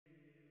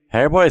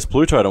Hey everybody, it's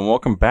BlueToad and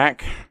welcome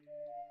back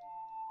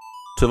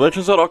to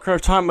Legends of Ocarina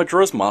of Time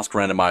Majora's Mask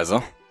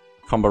randomizer,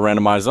 combo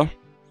randomizer.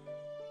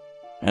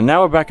 And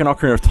now we're back in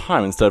Ocarina of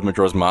Time instead of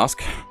Majora's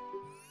Mask.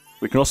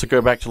 We can also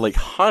go back to Lake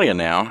Hylia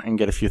now and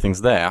get a few things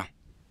there.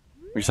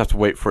 We just have to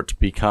wait for it to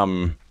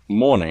become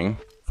morning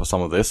for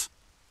some of this.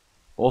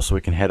 Also,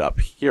 we can head up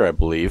here, I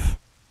believe.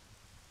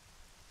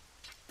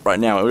 Right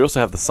now, we also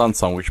have the Sun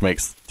Song, which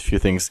makes a few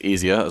things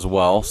easier as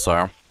well,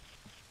 so...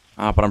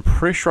 but I'm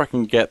pretty sure I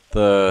can get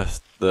the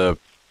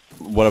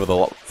whatever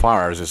the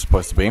fire arrows is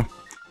supposed to be.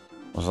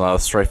 There's another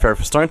stray fairy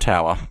for Stone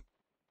Tower.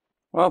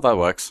 Well, that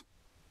works.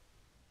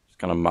 Just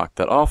gonna mark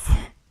that off.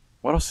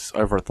 What else is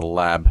over at the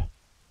lab?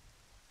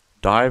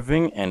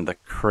 Diving and the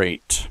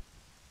crate.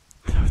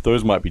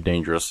 Those might be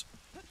dangerous.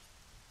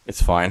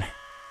 It's fine.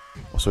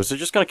 Also, is it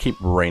just gonna keep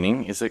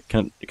raining? Is it?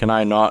 Can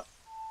I not?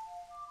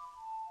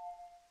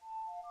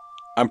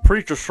 I'm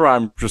pretty sure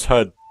I just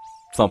heard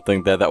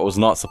something there that was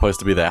not supposed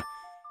to be there.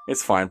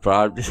 It's fine,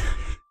 but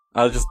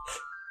I just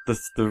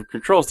the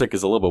control stick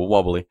is a little bit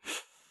wobbly.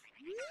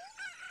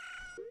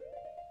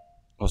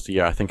 Also,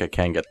 yeah, I think I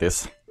can get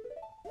this.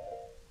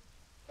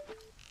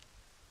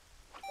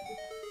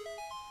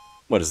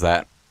 What is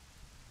that?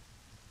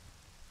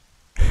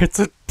 It's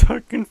a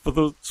token for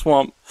the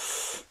swamp.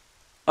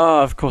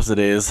 Of course it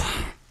is.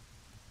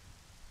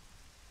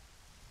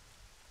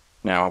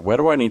 Now, where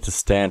do I need to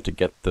stand to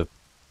get the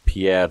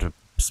Pierre to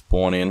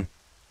spawn in?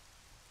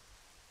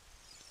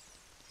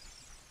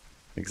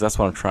 Because that's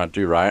what I'm trying to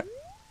do, right?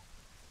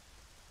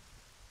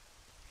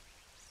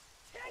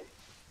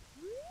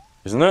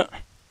 Isn't it?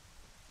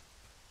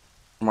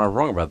 Am I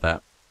wrong about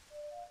that?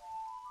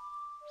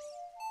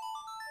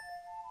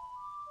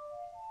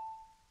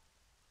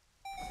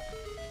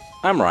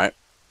 I'm right.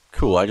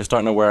 Cool, I just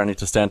don't know where I need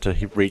to stand to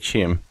reach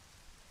him.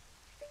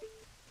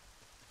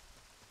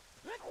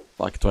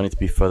 Like, do I need to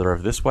be further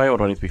over this way, or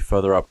do I need to be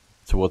further up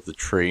towards the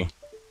tree?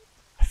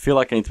 I feel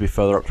like I need to be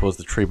further up towards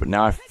the tree, but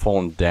now I've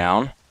fallen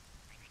down.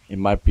 It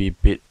might be a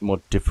bit more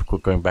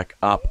difficult going back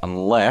up,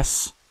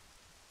 unless...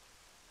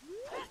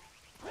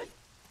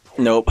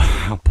 Nope.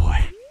 Oh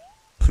boy.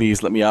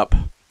 Please, let me up.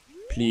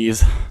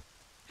 Please.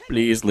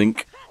 Please,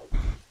 Link.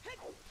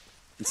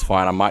 It's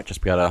fine, I might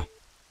just be able to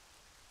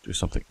do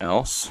something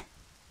else.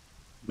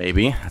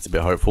 Maybe. That's a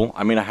bit hopeful.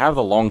 I mean, I have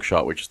the long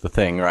shot, which is the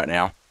thing right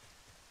now.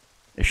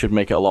 It should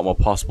make it a lot more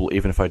possible,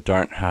 even if I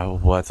don't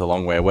have... Well, that's a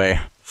long way away.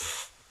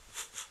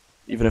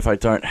 Even if I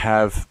don't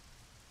have...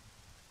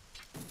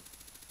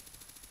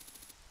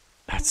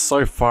 That's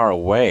so far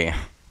away.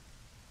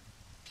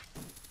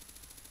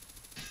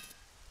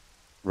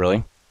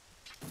 Really?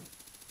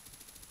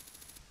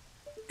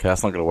 Okay,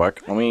 that's not gonna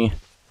work. Let me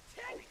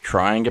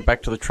try and get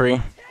back to the tree.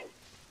 I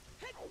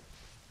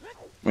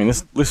mean,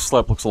 this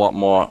slope looks a lot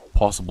more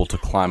possible to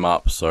climb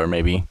up, so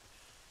maybe...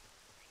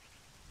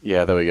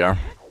 Yeah, there we go.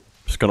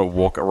 Just gonna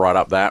walk it right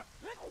up that.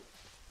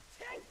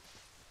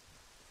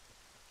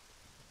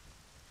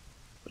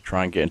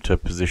 Try and get into a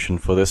position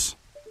for this.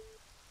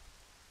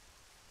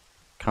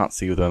 Can't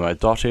see where my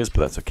dot is,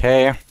 but that's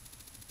okay.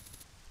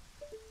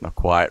 Not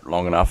quite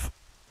long enough.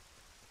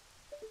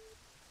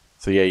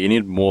 So yeah, you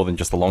need more than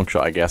just a long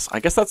shot, I guess. I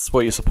guess that's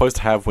what you're supposed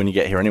to have when you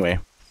get here anyway.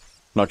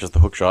 Not just the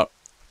hook shot.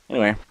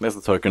 Anyway, there's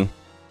the token.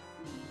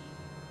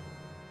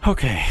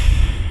 Okay.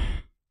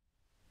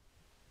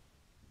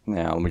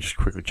 Now, let me just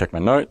quickly check my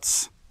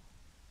notes.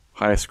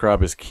 High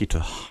scrub is key to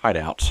the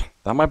hideout.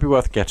 That might be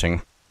worth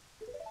getting.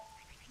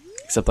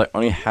 Except I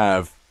only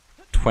have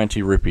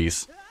 20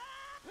 rupees.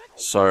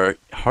 So,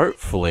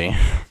 hopefully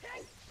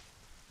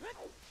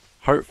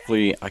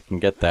I can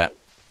get that.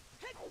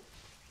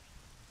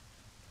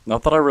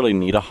 Not that I really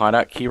need a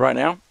hideout key right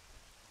now,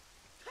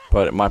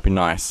 but it might be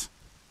nice.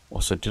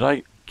 Also, did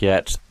I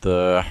get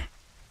the...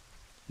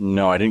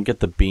 No, I didn't get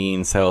the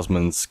Bean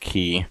Salesman's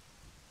key.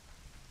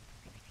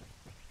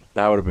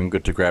 That would have been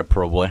good to grab,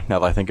 probably, now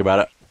that I think about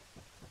it.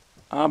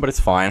 But it's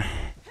fine.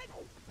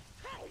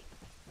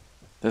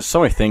 There's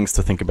so many things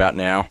to think about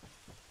now.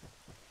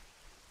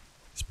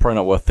 It's probably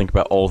not worth thinking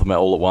about all of them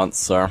all at once,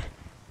 so...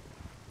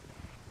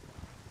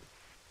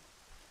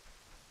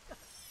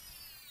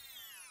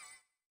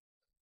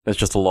 There's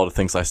just a lot of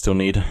things I still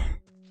need.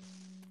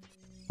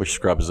 Which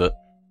scrub is it?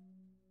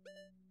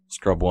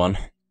 Scrub 1.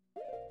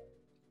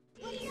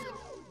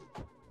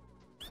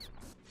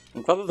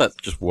 I'm glad that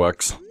just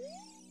works.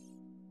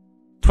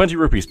 20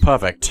 rupees,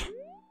 perfect.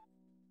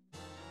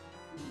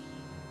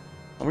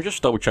 Let me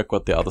just double check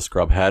what the other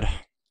scrub had.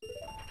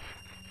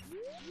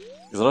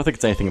 Because I don't think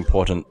it's anything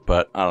important,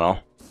 but I don't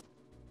know.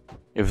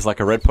 If it's like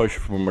a red potion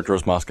from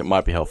Majora's Mask, it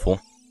might be helpful.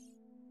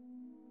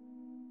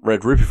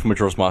 Red rupee from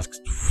Majora's Mask,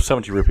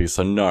 70 rupees,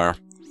 so no.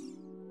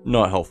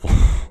 Not helpful.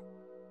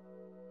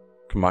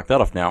 Can mark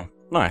that off now.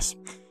 Nice.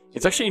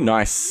 It's actually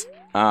nice,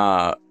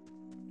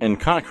 and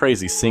kind of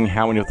crazy seeing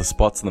how many of the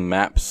spots in the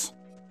maps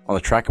on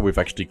the tracker we've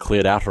actually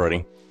cleared out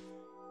already.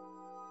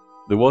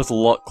 There was a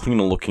lot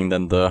cleaner looking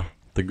than the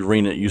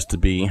green it used to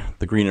be.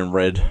 The green and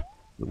red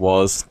it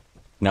was.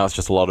 Now it's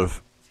just a lot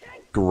of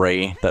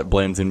grey that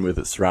blends in with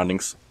its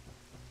surroundings.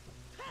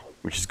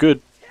 Which is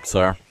good,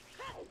 so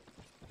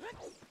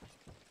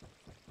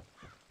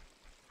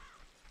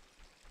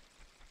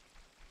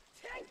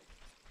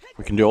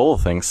we can do all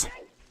the things.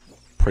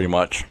 Pretty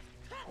much.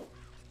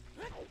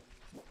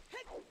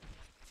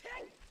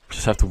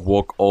 Just have to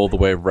walk all the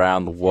way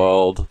around the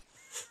world.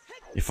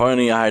 If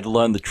only I had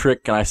learned the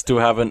trick, and I still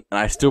haven't, and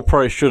I still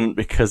probably shouldn't,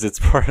 because it's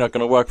probably not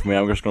going to work for me.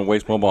 I'm just going to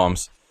waste more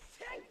bombs.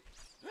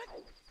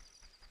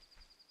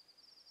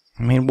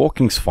 I mean,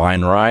 walking's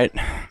fine, right?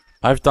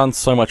 I've done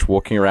so much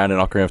walking around in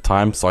Ocarina of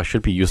Time, so I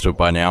should be used to it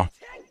by now.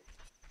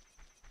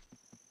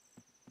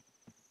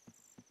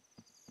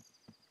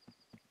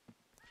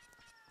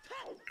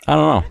 I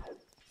don't know.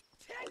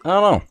 I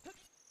don't know.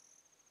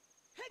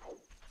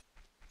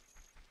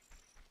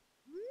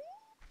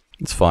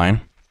 It's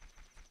fine.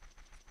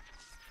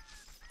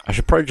 I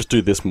should probably just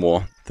do this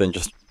more than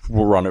just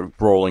run it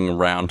rolling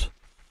around.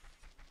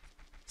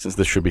 Since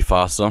this should be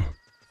faster.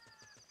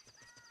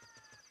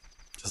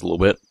 Just a little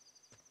bit.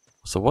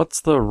 So what's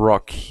the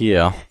rock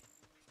here?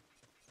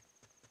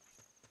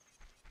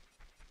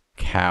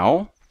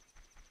 Cow?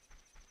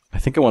 I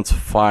think it wants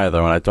fire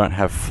though, and I don't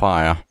have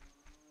fire.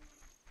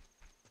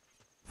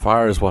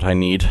 Fire is what I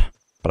need,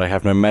 but I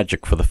have no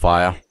magic for the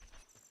fire.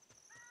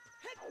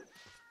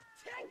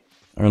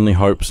 Only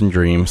hopes and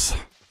dreams.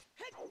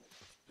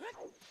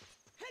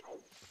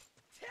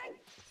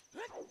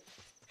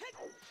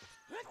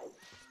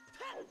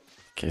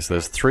 Okay, so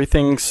there's 3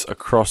 things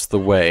across the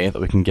way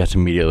that we can get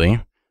immediately.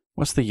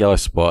 What's the yellow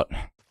spot?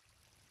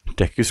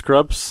 Deku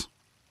Scrubs?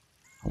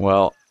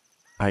 Well,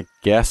 I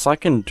guess I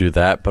can do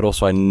that, but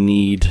also I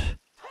need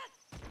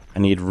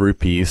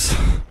rupees.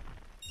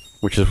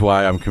 Which is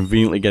why I'm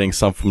conveniently getting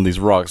some from these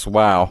rocks.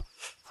 Wow.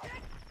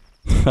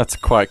 That's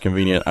quite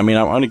convenient. I mean,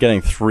 I'm only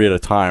getting 3 at a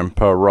time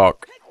per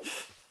rock.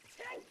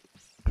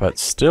 But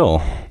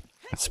still,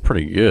 that's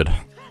pretty good.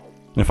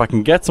 And if I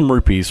can get some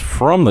rupees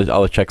from the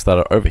other checks that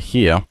are over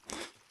here,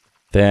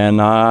 then,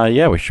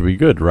 yeah, we should be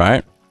good,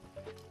 right?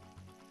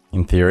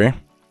 In theory.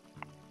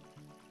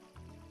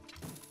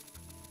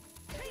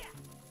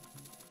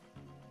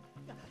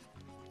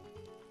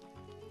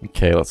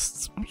 Okay,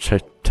 let's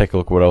take a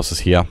look at what else is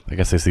here. I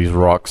guess there's these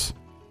rocks.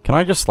 Can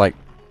I just, like...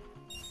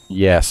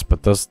 Yes,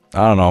 but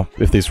I don't know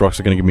if these rocks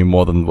are going to give me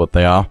more than what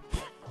they are.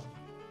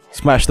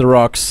 Smash the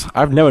rocks.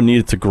 I've never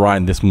needed to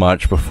grind this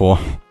much before.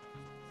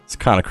 It's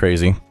kind of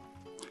crazy.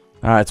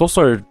 It's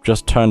also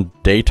just turned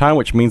daytime,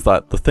 which means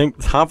that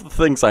half the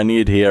things I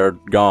need here are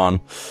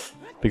gone.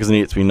 Because I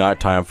need it to be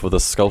nighttime for the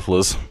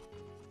sculptures.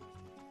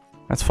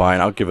 That's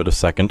fine, I'll give it a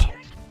second.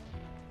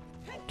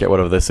 Get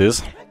whatever this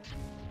is.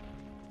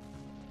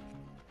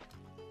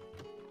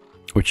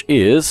 Which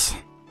is...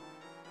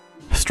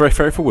 Stray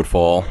Fairy for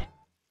Woodfall.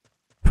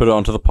 Put it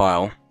onto the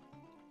pile.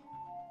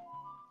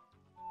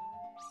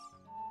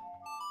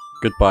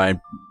 Goodbye,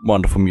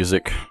 wonderful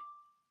music.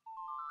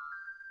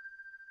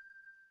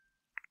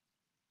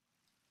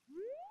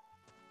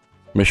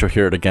 Maybe she'll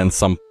hear it again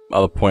some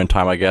other point in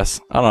time, I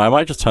guess. I don't know, I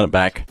might just turn it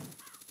back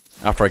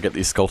after I get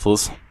these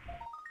sculptures.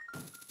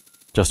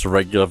 Just a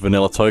regular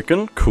vanilla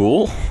token.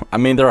 Cool. I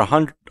mean, there are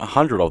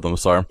 100 of them,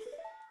 so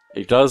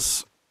it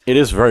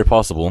is very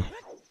possible.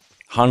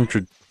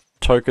 100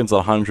 tokens,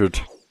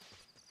 100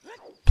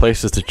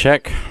 places to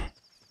check.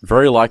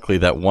 Very likely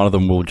that one of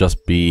them will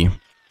just be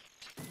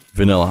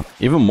vanilla.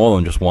 Even more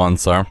than just one,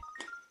 so...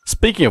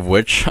 Speaking of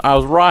which, I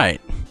was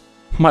right.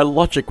 My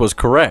logic was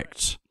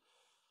correct.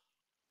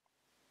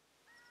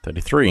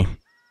 33.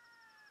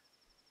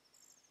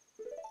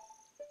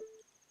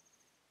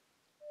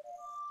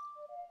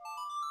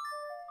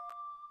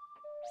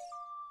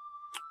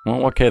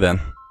 Well, okay then.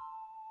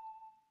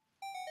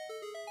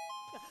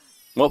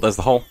 Well, there's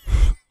the hole.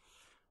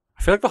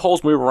 I feel like the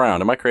holes move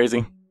around. Am I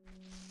crazy?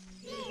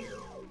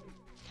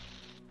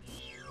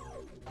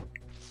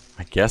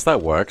 I guess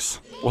that works.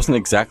 Wasn't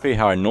exactly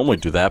how I normally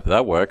do that, but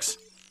that works.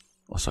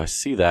 Also, I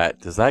see that.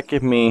 Does that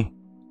give me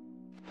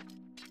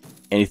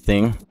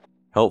anything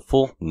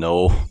helpful?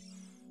 No.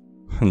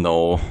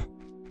 No.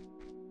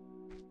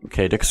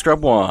 Okay, Deku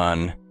Scrub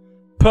 1.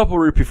 Purple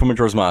rupee from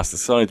Majora's Mask.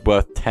 It's only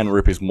worth 10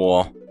 rupees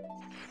more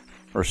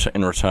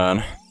in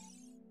return.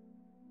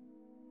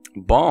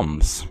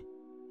 Bombs.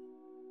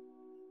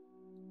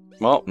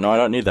 Well, no, I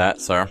don't need that,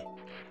 so...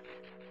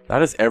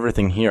 That is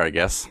everything here, I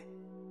guess.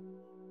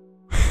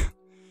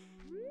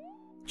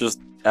 Just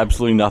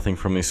absolutely nothing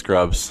from these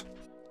scrubs.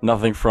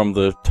 Nothing from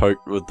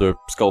the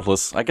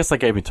sculptures. I guess they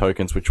gave me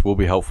tokens, which will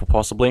be helpful,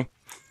 possibly.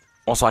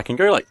 Also, I can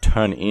go, like,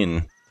 turn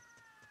in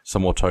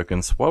some more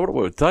tokens.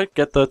 Did I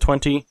get the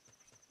 20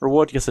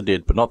 reward? Yes, I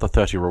did, but not the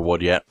 30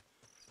 reward yet.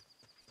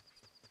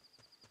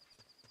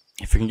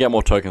 If we can get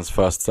more tokens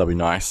first, that'll be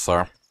nice,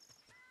 so...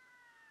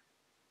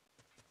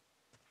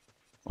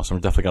 Also,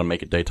 I'm definitely gonna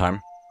make it daytime.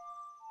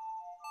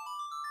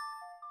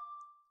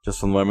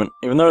 Just for the moment.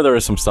 Even though there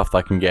is some stuff that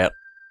I can get.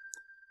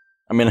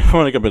 I mean, I'm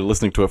only gonna be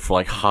listening to it for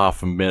like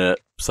half a minute,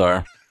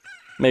 so...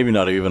 Maybe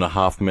not even a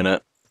half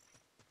minute.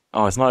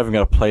 Oh, it's not even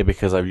gonna play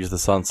because I've used the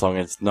sun song.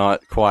 It's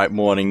not quite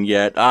morning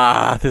yet.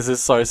 Ah, this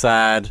is so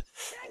sad.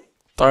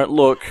 Don't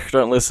look,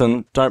 don't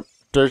listen,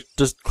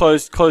 just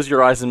close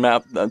your eyes and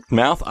mouth.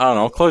 Mouth? I don't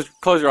know.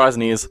 Close your eyes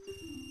and ears.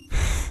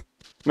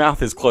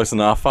 Mouth is close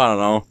enough. I don't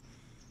know.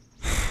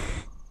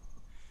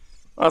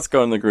 Let's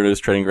go in the Geudo's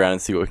trading ground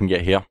and see what we can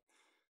get here.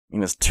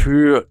 And there's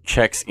 2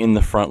 checks in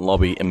the front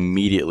lobby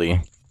immediately.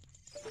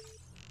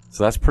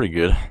 So that's pretty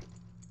good.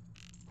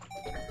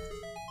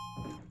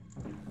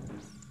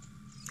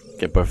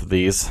 Get both of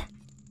these.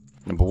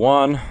 Number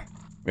 1,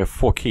 we have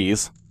 4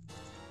 keys.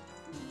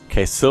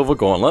 Okay, silver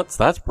gauntlets,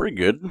 that's pretty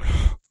good.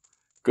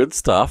 Good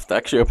stuff. That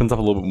actually opens up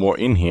a little bit more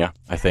in here,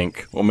 I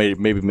think. Or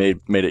maybe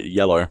made it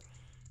yellow,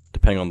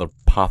 depending on the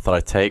path that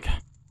I take.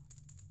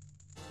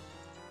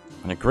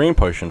 And a green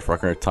potion for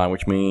Ocarina of Time,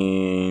 which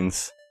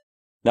means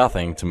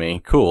nothing to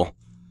me. Cool.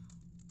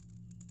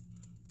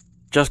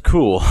 Just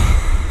cool.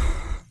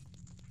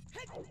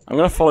 I'm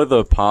gonna follow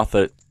the path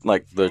that,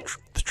 like, the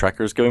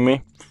tracker is giving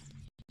me.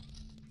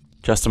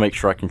 Just to make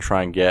sure I can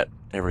try and get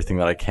everything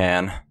that I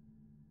can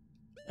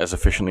as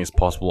efficiently as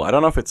possible. I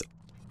don't know if it's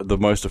the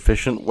most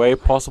efficient way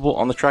possible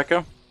on the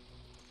tracker,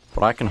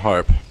 but I can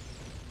hope.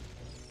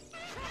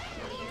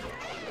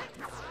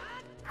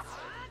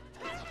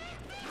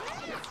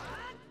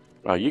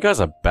 Oh, you guys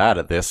are bad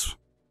at this.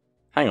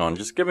 Hang on,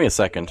 just give me a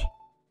second.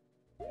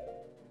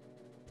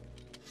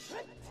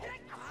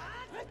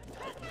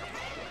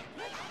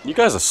 You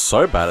guys are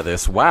so bad at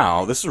this.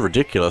 Wow, this is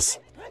ridiculous.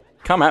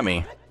 Come at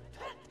me.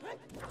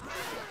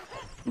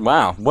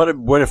 Wow, what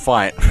a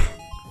fight.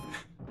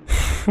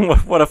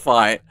 What a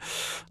fight.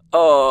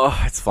 Oh,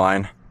 it's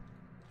fine.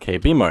 Okay,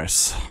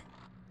 Beamos.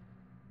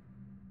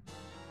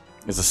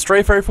 There's a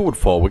stray fairy for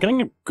Woodfall. We're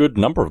getting a good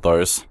number of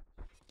those.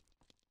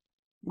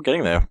 We're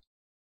getting there.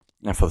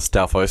 Now for the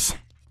Stalfos,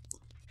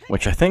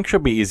 which I think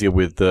should be easier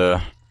with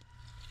the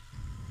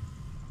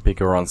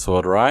bigger on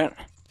sword, right?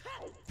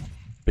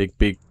 Big,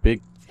 I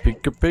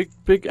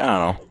don't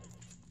know.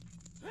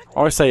 I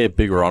always say a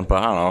bigger on,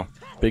 but I don't know.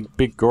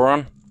 Big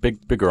Goron?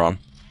 Bigger on.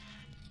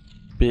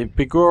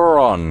 Bigger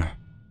on.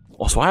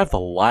 Also, I have the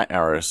light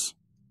arrows.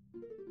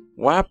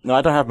 What? No,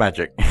 I don't have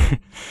magic.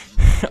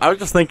 I was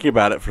just thinking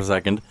about it for a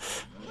second.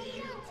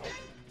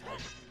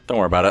 Don't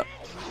worry about it.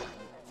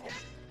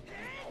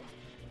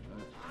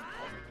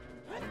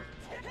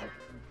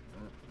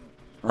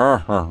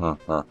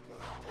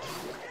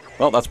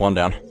 Well, that's one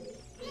down.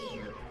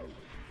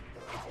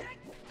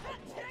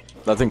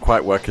 That didn't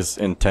quite work as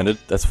intended.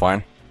 That's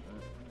fine.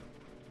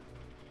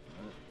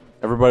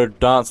 Everybody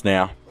dance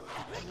now.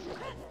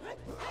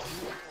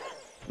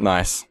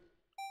 Nice.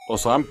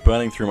 Also, I'm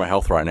burning through my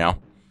health right now.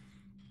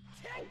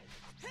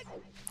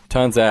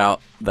 Turns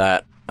out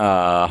that,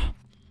 I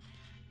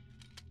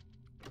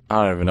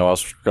don't even know I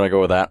was gonna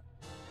go with that.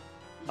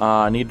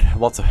 I need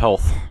lots of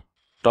health.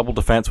 Double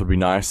defense would be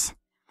nice.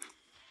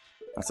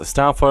 That's a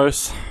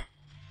Stalfos.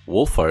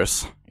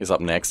 Wolfos is up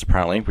next,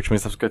 apparently, which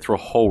means I have to go through a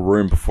whole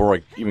room before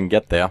I even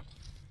get there.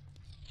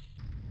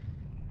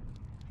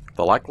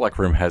 The like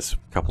room has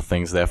a couple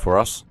things there for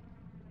us.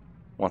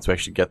 Once we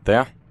actually get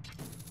there.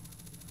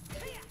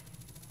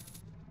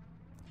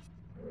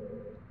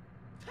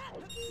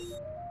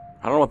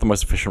 I don't know what the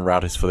most efficient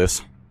route is for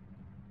this.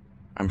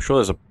 I'm sure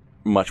there's a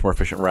much more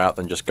efficient route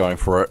than just going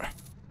for it. I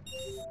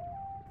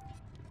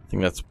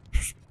think that's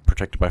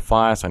protected by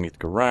fire, so I need to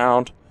go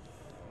around.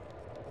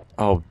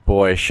 Oh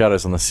boy,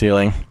 shadows on the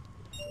ceiling.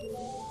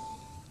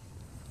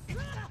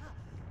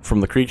 From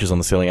the creatures on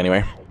the ceiling,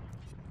 anyway.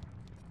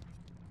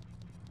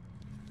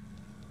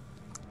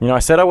 You know, I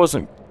said I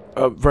wasn't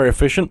very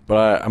efficient,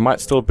 but I might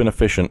still have been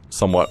efficient,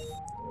 somewhat.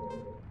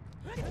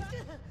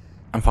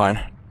 I'm fine.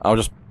 I'll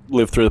just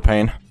live through the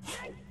pain.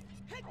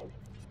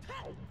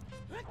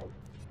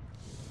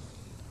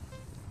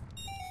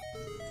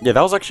 Yeah,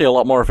 that was actually a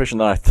lot more efficient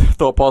than I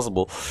thought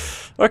possible.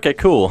 Okay,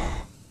 cool.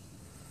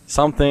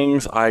 Some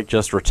things I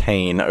just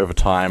retain over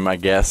time, I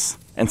guess.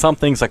 And some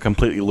things I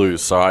completely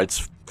lose, so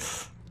it's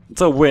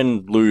a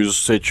win-lose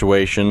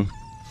situation.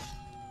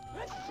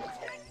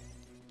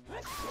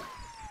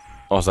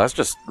 Oh, so that's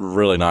just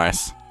really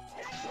nice.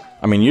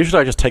 I mean, usually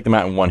I just take them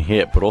out in one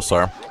hit, but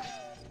also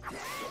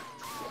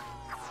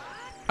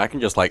I can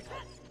just, like,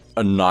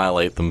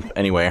 annihilate them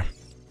anyway.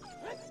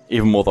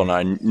 Even more than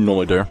I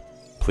normally do.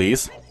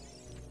 Please.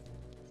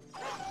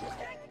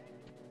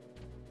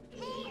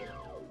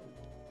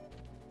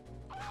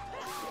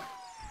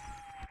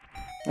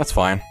 That's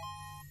fine.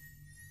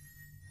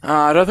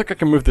 I don't think I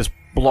can move this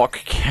block,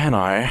 can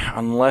I?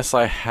 Unless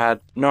I had...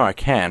 No, I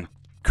can.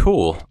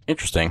 Cool.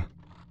 Interesting.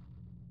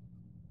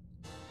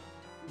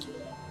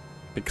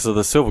 Because of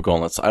the silver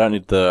gauntlets, I don't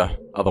need the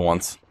other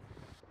ones.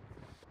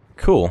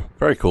 Cool.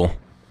 Very cool.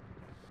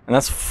 And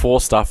that's 4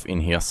 stuff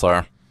in here,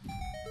 so...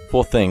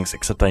 4 things,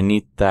 except I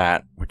need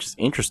that, which is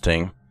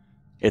interesting.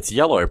 It's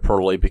yellow,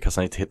 probably, because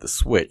I need to hit the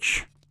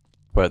switch.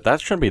 But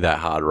that shouldn't be that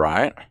hard,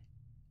 right?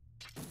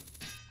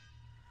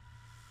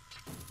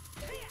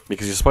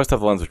 Because you're supposed to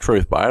have the Lens of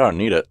Truth, but I don't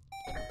need it.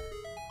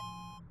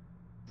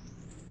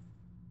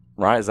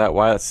 Right? Is that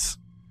why it's...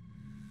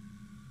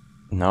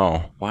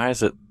 No. Why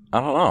is it...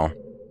 I don't know.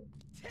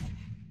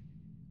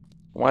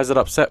 Why is it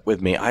upset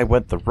with me? I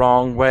went the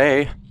wrong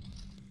way.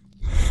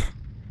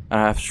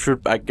 I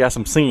guess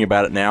I'm singing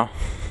about it now.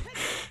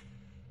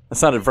 That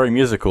sounded very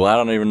musical. I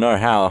don't even know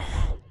how.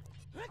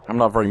 I'm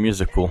not very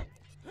musical.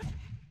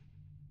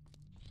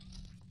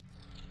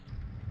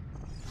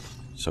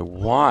 So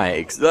why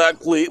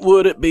exactly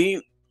would it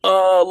be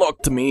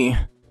locked to me?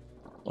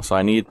 Also,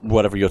 I need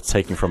whatever you're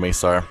taking from me,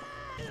 so...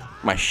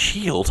 My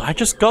shield? I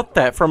just got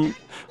that from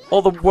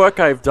all the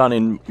work I've done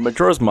in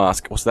Majora's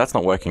Mask. Also, that's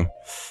not working.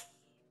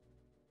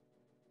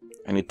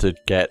 I need to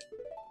get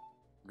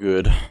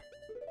good.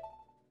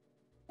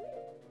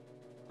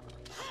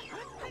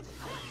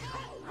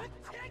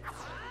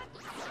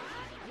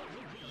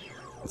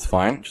 It's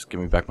fine. Just give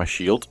me back my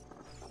shield.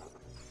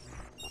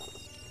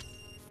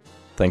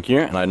 Thank you.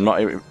 And I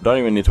don't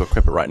even need to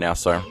equip it right now,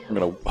 so I'm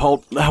gonna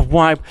hold...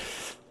 why?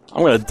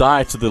 I'm gonna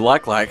die to the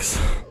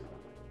likes.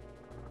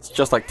 It's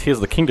just like Tears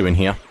of the Kingdom in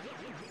here.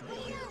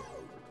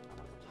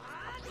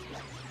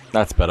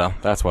 That's better.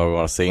 That's what we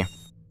want to see.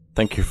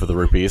 Thank you for the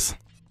rupees.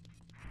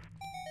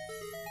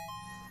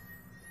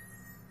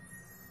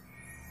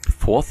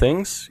 4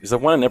 things? Is there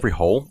one in every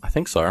hole? I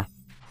think so.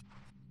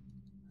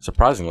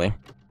 Surprisingly.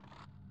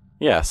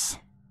 Yes.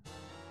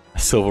 A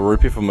silver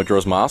rupee for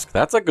Majora's Mask.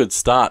 That's a good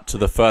start to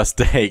the first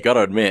day,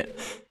 gotta admit.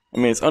 I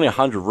mean, it's only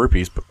 100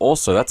 rupees, but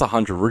also that's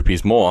 100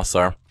 rupees more,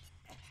 so...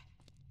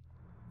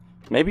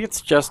 Maybe it's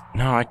just...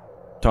 No, I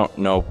don't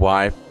know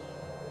why.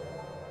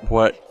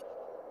 What?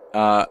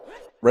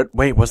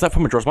 Wait, was that for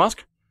Majora's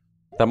Mask?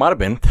 That might have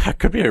been. That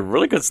could be a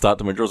really good start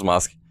to Majora's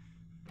Mask.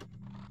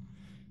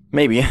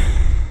 Maybe.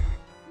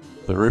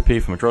 The rupee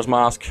for Majora's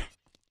Mask.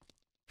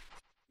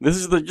 This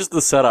is just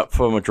the setup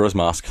for Majora's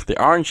Mask. The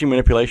RNG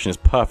manipulation is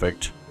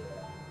perfect.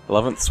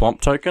 11th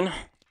Swamp token.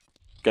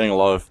 Getting a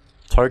lot of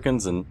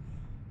tokens and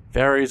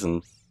fairies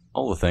and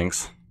all the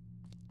things.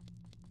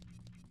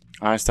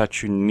 Iron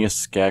statue near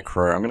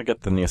Scarecrow. I'm gonna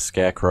get the near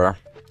Scarecrow.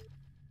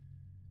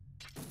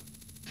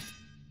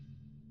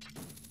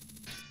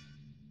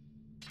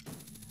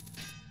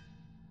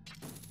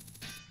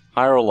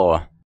 Higher or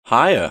lower?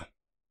 Higher!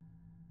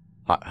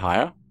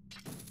 Higher?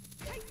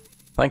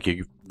 Thank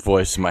you,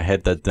 voice in my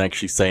head that didn't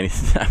actually say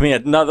anything. I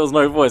mean, no, there was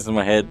no voice in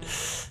my head.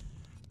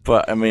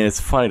 But, I mean,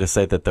 it's funny to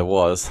say that there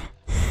was.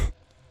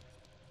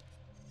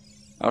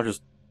 I don't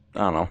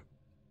know.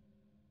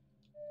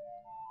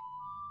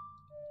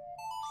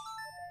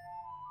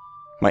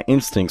 My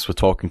instincts were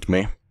talking to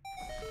me.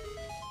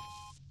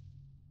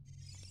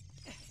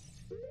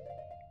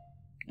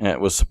 And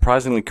it was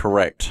surprisingly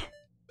correct.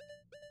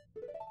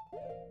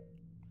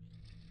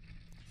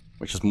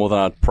 Which is more than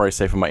I'd probably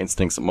say for my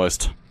instincts at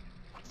most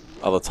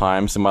other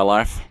times in my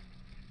life.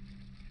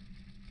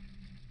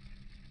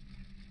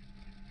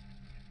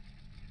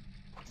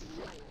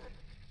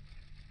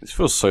 This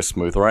feels so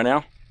smooth right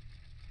now.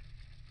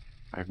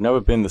 I've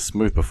never been this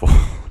smooth before.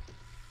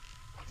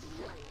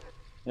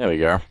 There we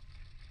go.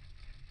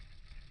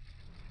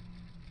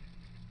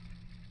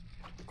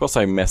 Of course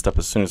I messed up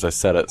as soon as I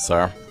said it,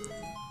 so...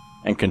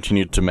 And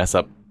continued to mess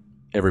up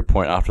every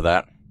point after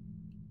that.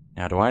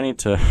 Now, do I need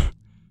to...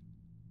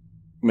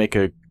 make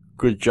a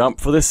good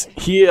jump for this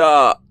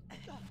here?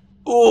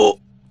 Oh!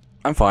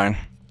 I'm fine.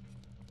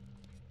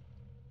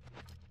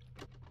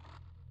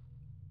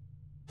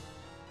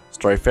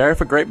 Stray Fairy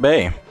for Great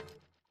Bay.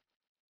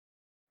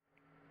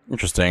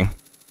 Interesting.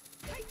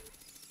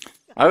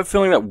 I have a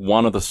feeling that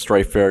one of the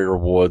Stray Fairy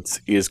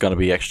rewards is going to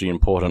be actually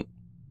important.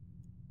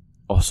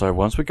 Also,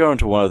 once we go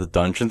into one of the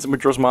dungeons in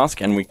Majora's Mask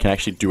and we can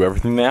actually do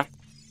everything there,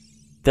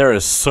 there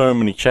is so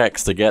many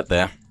checks to get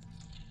there.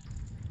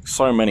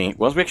 So many.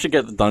 Once we actually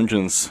get the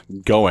dungeons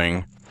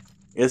going,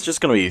 it's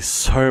just going to be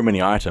so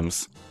many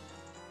items.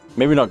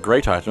 Maybe not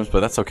great items,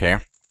 but that's okay.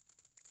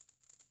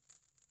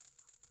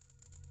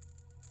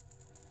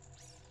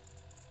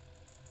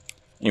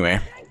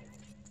 Anyway.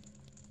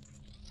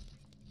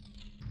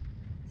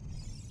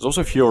 There's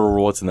also fewer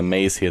rewards in the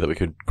maze here that we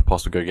could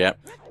possibly go get.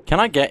 Can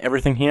I get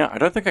everything here? I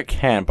don't think I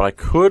can, but I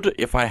could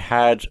if I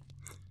had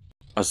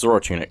a Zora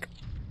tunic.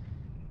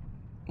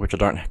 Which I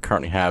don't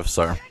currently have,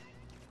 so...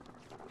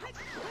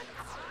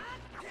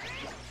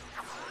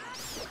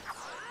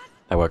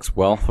 That works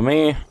well for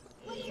me.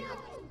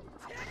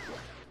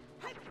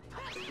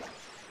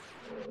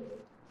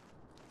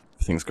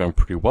 Everything's going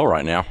pretty well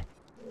right now.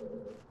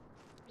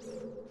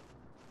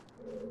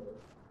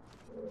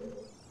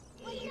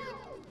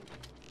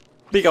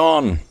 Be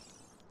gone!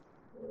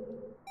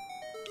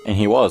 And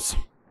he was.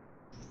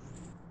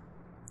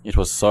 It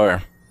was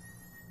so.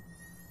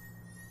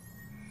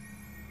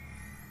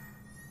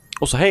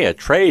 Also, hey, a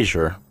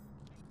treasure.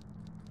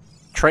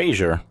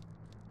 Treasure.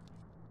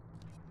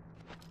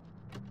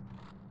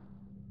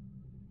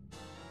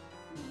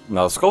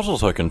 Now, the Sculptor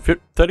token,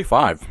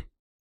 35.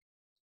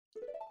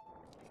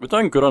 We're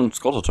doing good on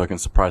Sculptor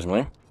tokens,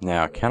 surprisingly.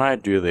 Now, can I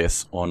do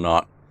this or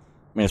not?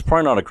 I mean, it's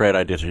probably not a great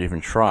idea to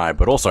even try,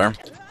 but also...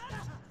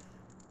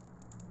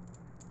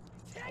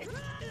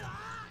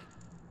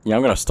 Yeah,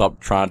 I'm gonna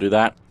stop trying to do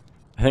that.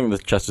 I think the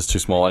chest is too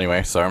small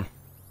anyway, so...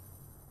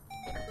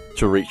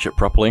 To reach it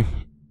properly.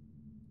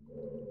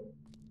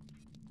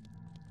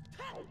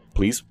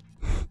 Please.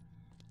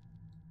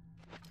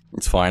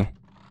 It's fine.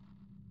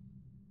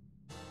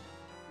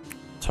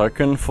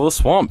 Token for the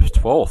swamp,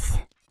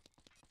 12th.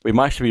 We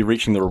might actually be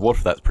reaching the reward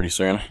for that pretty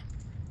soon.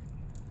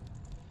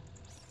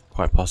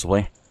 Quite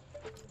possibly.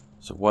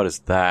 So what is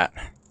that?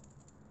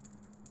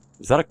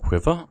 Is that a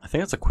quiver? I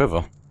think it's a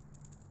quiver.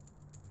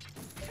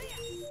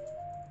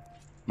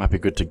 Might be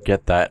good to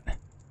get that.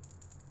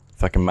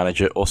 If I can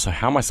manage it. Also,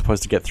 how am I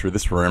supposed to get through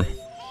this room?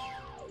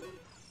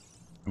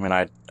 I mean,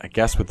 I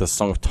guess with the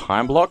Song of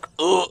Time block?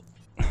 Ugh!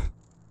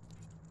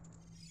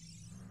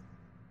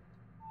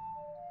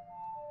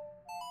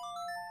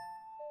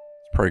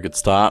 Pretty good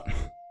start.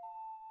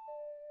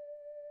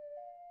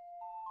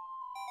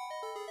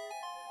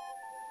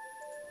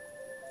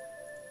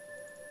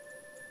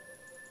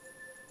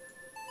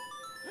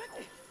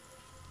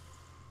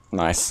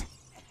 Nice.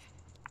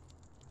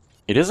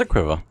 It is a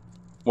quiver.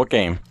 What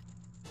game?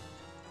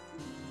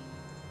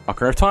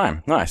 Ocarina of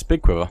Time. Nice,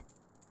 big quiver.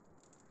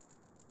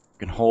 You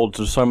can hold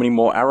so many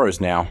more arrows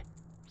now.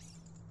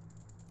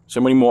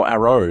 So many more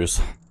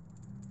arrows.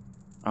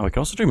 Oh, we can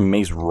also do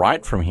maze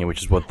right from here,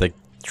 which is what the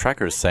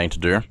tracker is saying to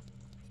do.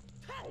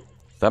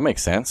 That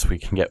makes sense. We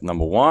can get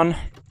number 1.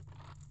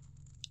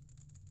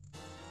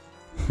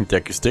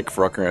 Deku stick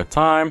for Ocarina of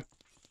Time.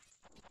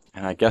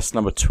 And I guess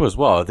number 2 as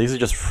well. These are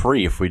just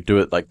free if we do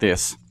it like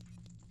this.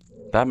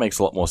 That makes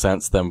a lot more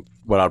sense than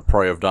what I'd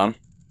probably have done.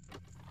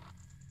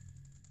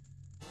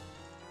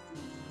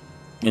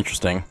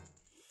 Interesting.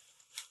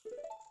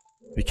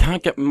 We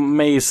can't get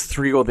Maze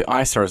 3 or the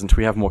Ice Arrows until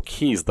we have more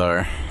keys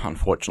though,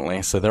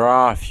 unfortunately. So there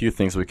are a few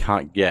things we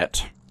can't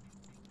get.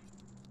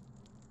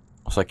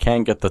 Also, I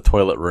can get the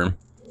toilet room.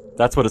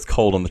 That's what it's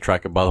called on the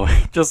tracker, by the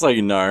way. Just so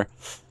you know.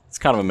 It's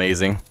kind of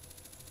amazing.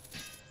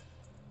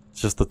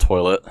 It's just the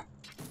toilet.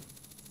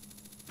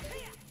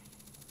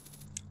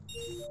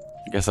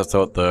 I guess that's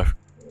what the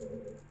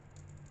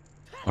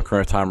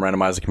Ocarina of Time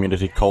randomizer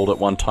community called it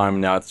one time.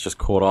 Now it's just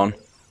caught on.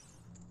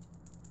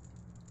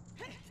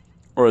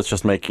 Or it's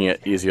just making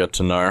it easier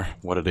to know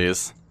what it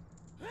is.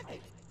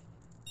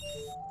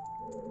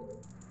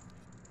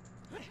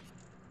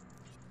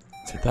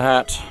 See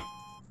that.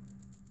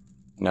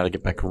 Now to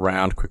get back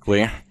around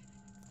quickly.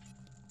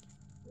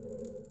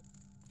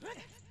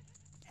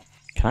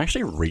 Can I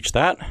actually reach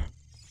that?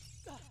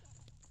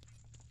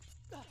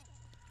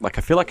 Like,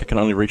 I feel like I can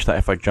only reach that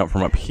if I jump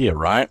from up here,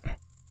 right?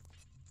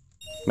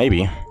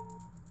 Maybe.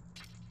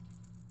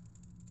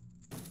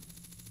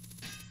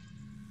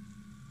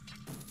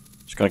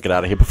 Just gonna get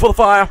out of here before the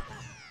fire!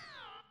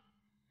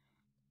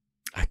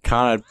 I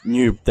kinda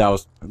knew that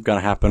was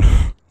gonna happen.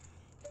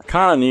 I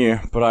kinda knew,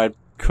 but I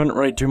couldn't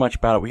really do much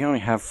about it. We only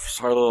have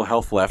so little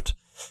health left.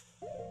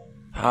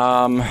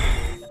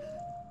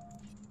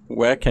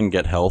 Where can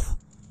get health?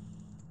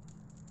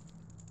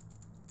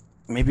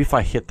 Maybe if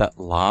I hit that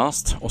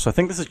last. Also, I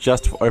think this is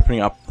just for opening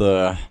up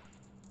the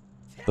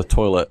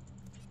toilet.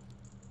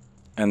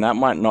 And that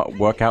might not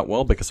work out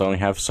well because I only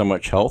have so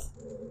much health.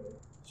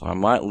 So I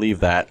might leave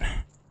that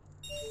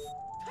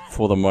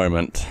for the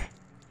moment.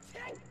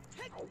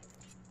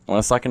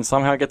 Unless I can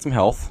somehow get some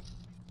health.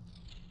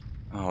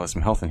 Oh, there's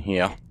some health in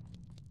here.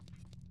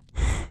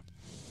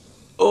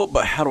 Oh,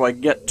 but how do I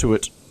get to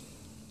it?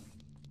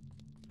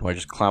 Do I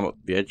just climb up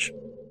the edge?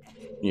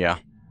 Yeah.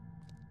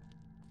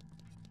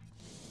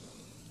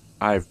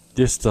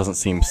 This doesn't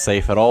seem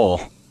safe at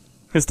all.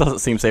 This doesn't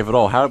seem safe at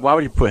all. Why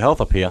would you put health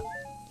up here?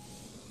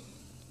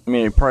 I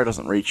mean, it probably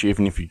doesn't reach you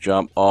even if you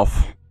jump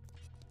off.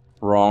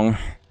 Wrong.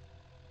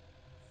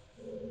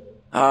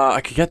 I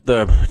could get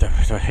the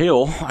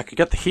heal. I could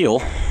get the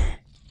heal.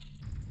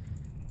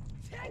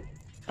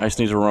 I just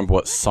need to remember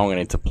what song I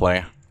need to play.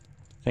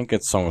 I think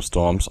it's Song of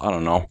Storms. I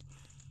don't know.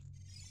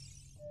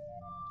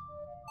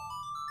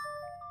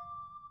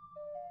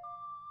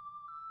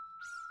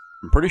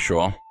 I'm pretty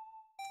sure.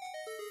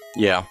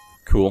 Yeah,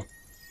 cool.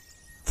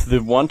 The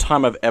one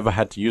time I've ever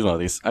had to use one of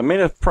these. I mean,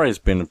 it probably has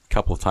been a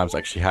couple of times I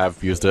actually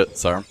have used it,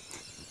 so...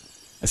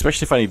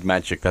 Especially if I need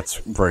magic, that's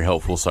very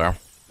helpful, so...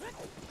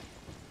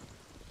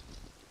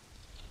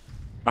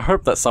 I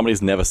hope that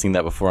somebody's never seen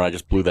that before and I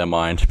just blew their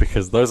mind,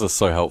 because those are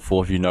so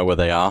helpful if you know where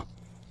they are.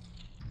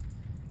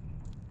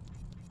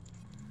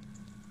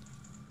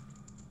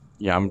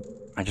 Yeah,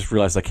 I just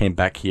realized I came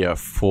back here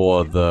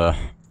for the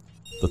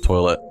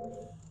toilet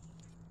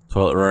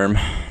room.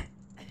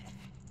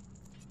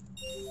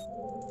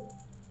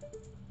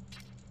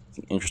 It's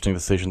an interesting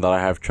decision that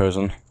I have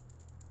chosen.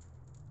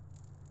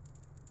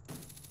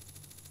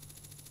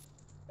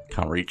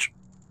 Can't reach.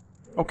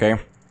 Okay.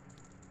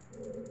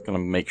 Gonna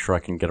make sure I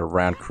can get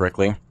around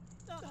correctly.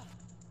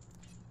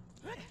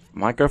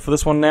 Might go for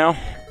this one now.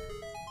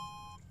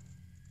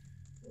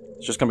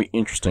 It's just gonna be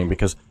interesting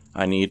because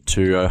I need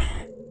to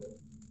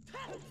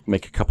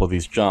make a couple of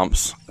these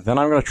jumps. Then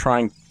I'm gonna try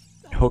and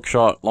hook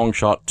shot, long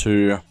shot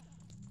to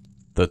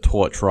the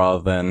torch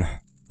rather than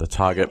the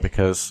target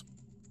because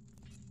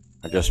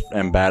I just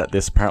am bad at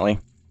this apparently.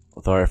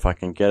 Although if I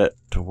can get it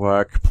to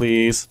work,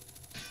 please.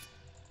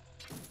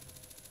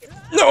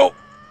 No!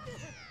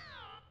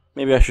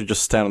 Maybe I should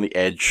just stand on the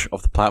edge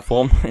of the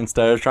platform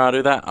instead of trying to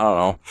do that? I don't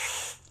know.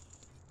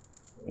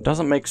 It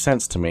doesn't make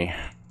sense to me.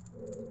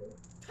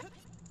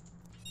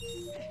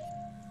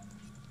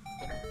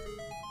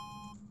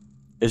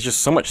 It's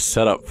just so much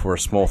setup for a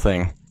small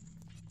thing.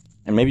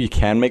 And maybe you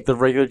can make the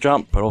regular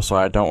jump, but also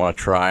I don't want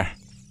to try.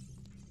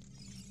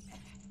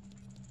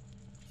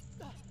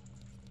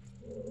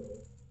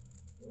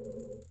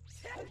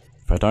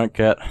 If I don't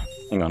get...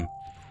 Hang on.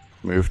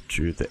 Move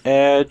to the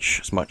edge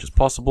as much as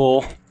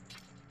possible.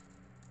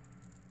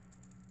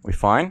 We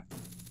fine?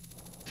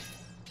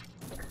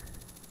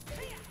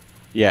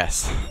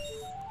 Yes.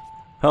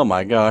 Oh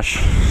my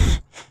gosh.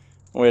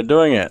 We're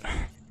doing it.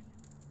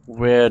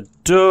 We're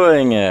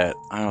doing it!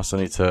 I also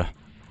need to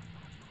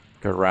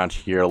go around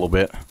here a little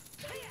bit.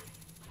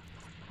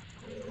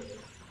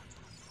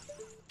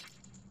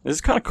 This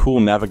is kind of cool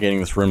navigating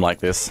this room like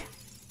this.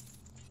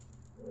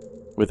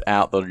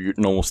 Without the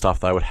normal stuff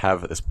that I would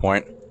have at this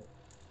point.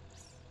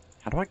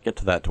 How do I get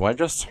to that? Do I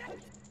just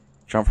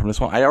jump from this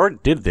one? I already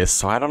did this,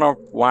 so I don't know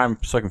why I'm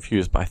so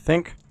confused, but I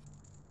think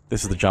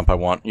this is the jump I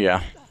want,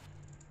 yeah.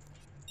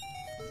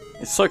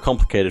 It's so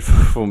complicated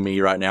for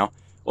me right now.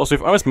 Also,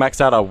 we've almost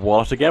maxed out our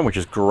wallet again, which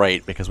is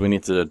great, because we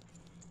need to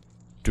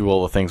do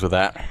all the things with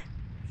that.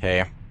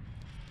 Okay.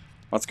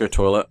 Let's go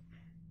toilet.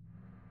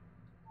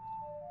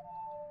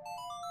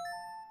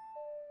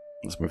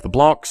 Let's move the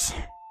blocks.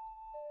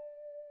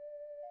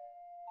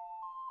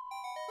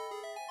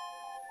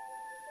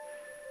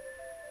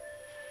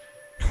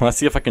 Let's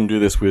see if I can do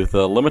this with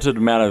a limited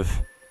amount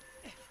of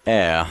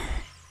air.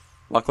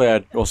 Luckily,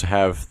 I also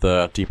have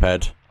the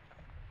D-pad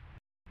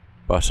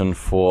button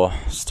for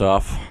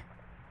stuff.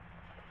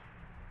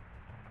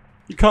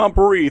 You can't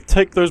breathe.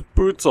 Take those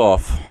boots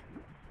off.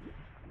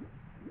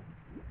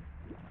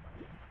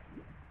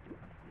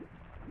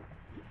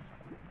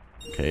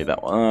 Okay,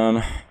 that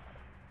one.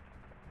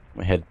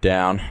 We head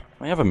down.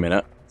 I have a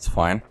minute. It's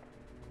fine.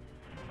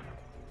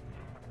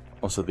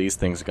 Also, these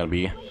things are going to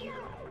be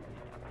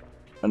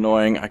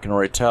annoying. I can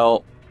already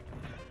tell.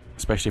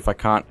 Especially if I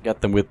can't get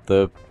them with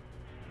the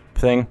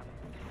thing.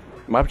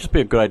 It might just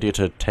be a good idea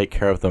to take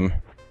care of them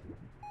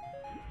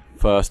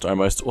first,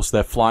 almost. Also,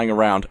 they're flying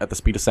around at the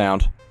speed of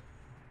sound.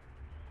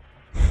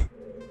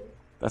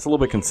 That's a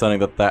little bit concerning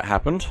that that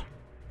happened.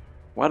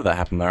 Why did that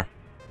happen there?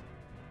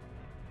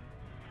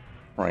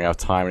 Running out of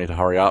time, I need to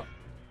hurry up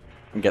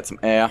and get some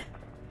air.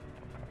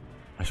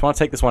 I just want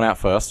to take this one out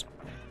first.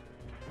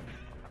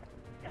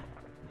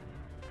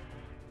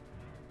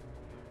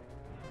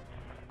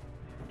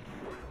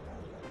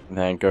 And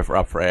then go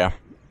up for air.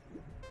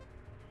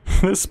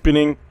 This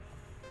spinning.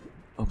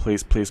 Oh,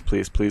 please, please,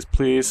 please, please,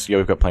 please. Yeah,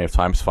 we've got plenty of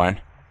time, it's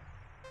fine.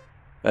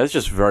 That is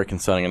just very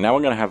concerning. And now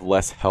we're going to have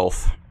less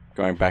health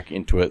going back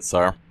into it,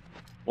 so...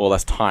 Or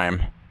less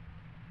time.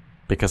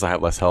 Because I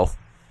have less health.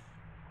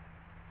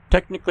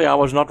 Technically, I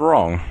was not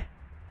wrong.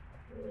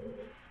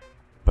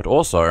 But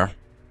also...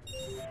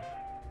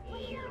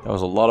 There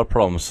was a lot of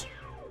problems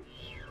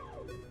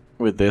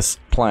with this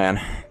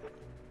plan.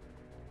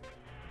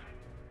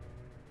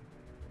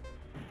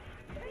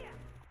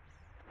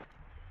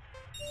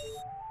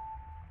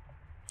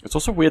 It's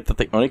also weird that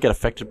they only get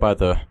affected by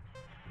the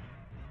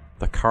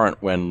current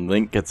when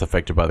Link gets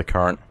affected by the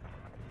current.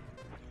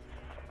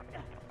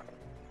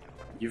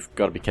 You've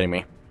got to be kidding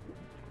me.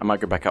 I might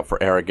go back up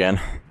for air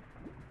again.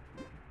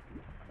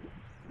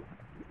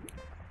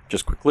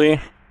 Just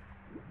quickly.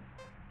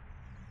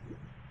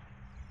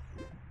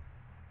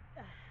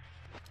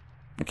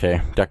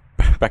 Okay,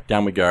 back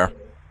down we go.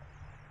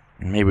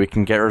 Maybe we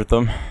can get rid of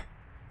them.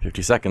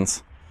 50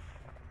 seconds.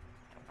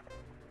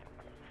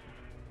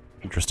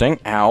 Interesting.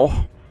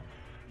 Ow.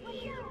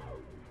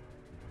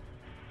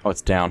 Oh,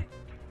 it's down.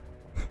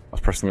 I was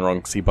pressing the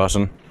wrong C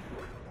button.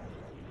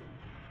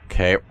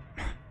 Okay.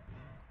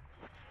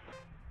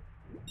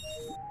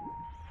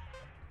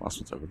 Last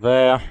one's over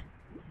there.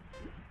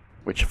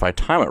 Which, if I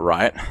time it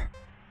right...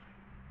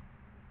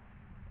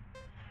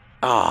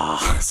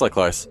 Ah, so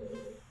close.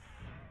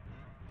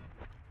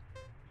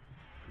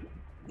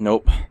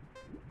 Nope.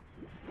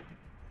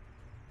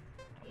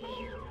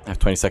 I have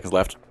 20 seconds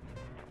left.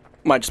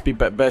 Might just be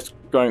best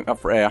going up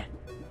for air.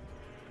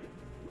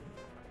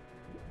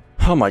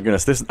 Oh my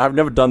goodness, I've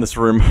never done this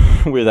room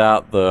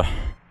without the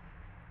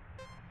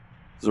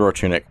Zoro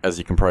tunic, as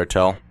you can probably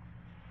tell.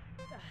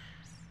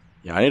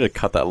 Yeah, I need to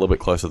cut that a little bit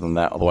closer than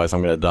that, otherwise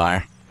I'm gonna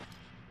die.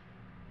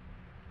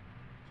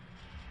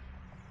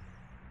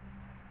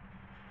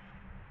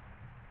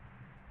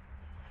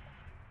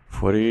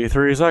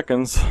 "43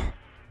 seconds.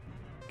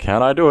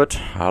 Can I do it?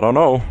 I don't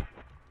know.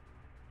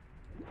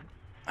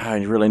 I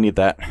really need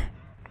that.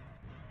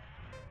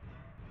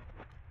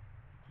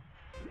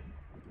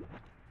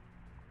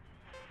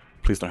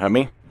 Please don't hurt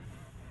me.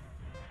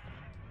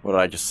 What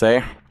did I just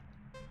say?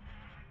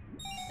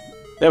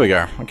 There we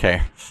go.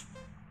 Okay.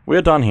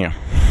 We're done here.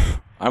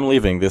 I'm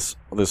leaving this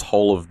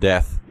hole of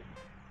death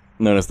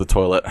known as the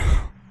toilet.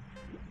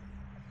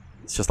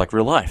 It's just like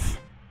real life.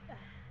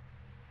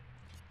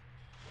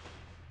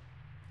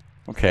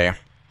 Okay.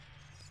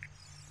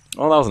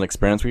 Well, that was an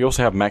experience. We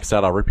also have maxed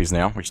out our rupees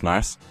now, which is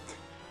nice.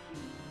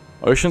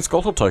 Ocean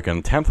Sculptor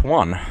Token, 10th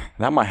one.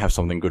 That might have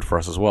something good for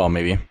us as well,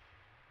 maybe.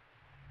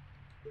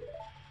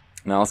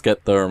 Now let's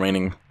get the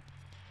remaining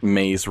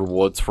maze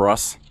rewards for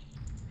us.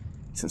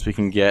 Since we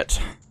can get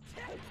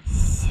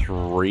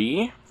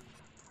 3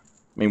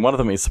 mean, one of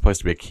them is supposed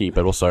to be a key,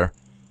 but also...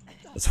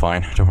 It's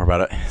fine. Don't worry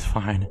about it. It's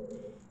fine.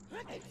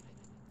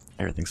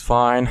 Everything's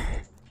fine.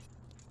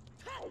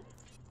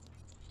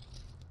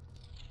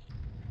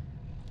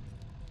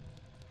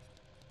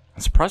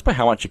 I'm surprised by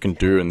how much you can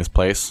do in this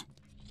place.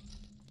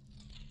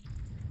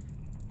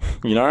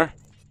 You know?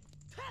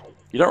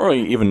 You don't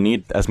really even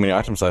need as many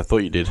items as I thought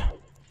you did.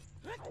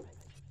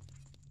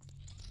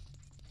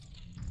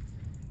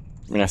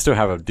 I mean, I still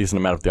have a decent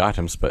amount of the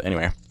items, but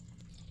anyway.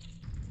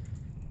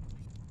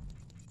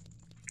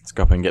 Let's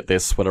go up and get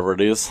this, whatever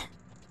it is.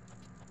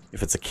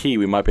 If it's a key,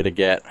 we might be able to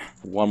get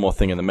one more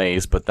thing in the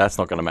maze, but that's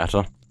not going to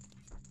matter.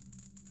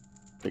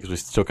 Because we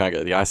still can't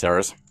get the ice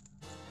arrows.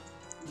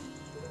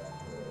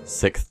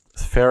 6th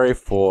ferry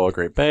for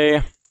Great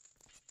Bay.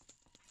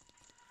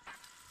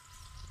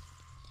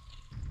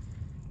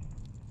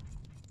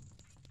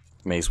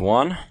 Maze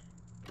 1.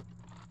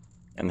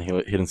 And the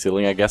hidden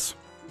ceiling, I guess.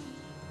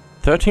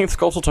 13th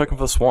Sculpture Token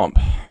for the Swamp.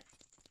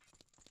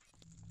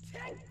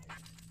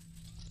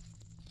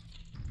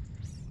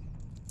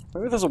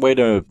 Maybe there's a way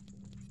to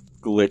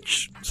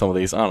glitch some of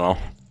these. I don't know.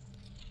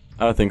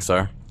 I don't think so.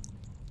 I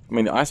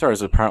mean, the ice arrow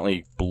is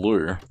apparently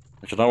blue,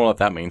 which I don't know what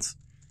that means.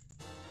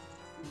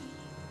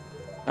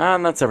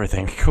 And that's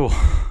everything. Cool.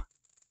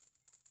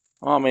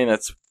 Well, I mean,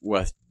 that's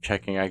worth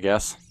checking, I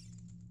guess. Is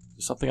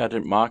there something I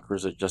didn't mark, or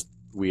is it just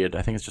weird?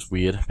 I think it's just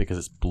weird, because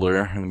it's blue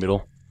in the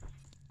middle.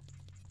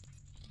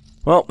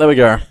 Well, there we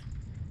go.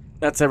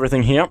 That's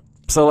everything here.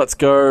 So let's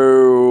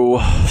go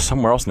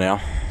somewhere else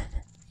now.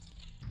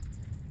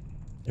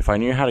 If I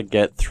knew how to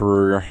get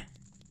through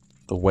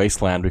the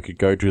wasteland, we could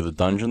go do the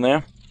dungeon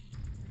there.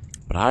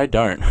 But I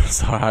don't,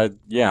 so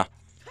yeah,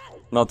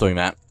 not doing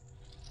that.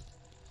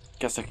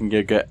 Guess I can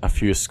go get a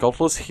few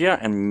sculptures here,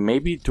 and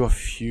maybe do a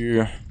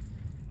few...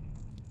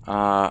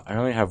 I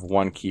only have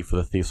one key for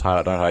the Thief's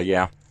Hideout, don't I?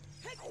 Yeah.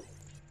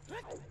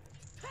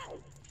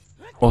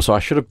 Also, I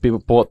should have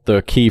bought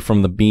the key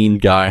from the bean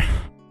guy.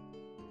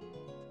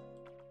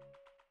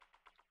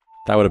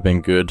 That would have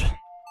been good.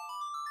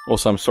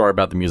 Also, I'm sorry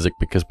about the music,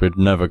 because we're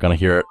never gonna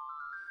hear it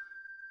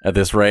at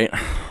this rate.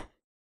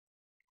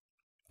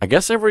 I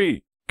guess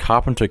every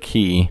carpenter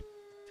key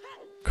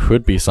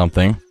could be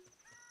something.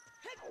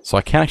 So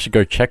I can actually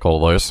go check all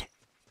those.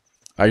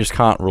 I just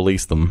can't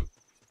release them,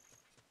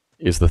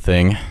 is the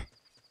thing.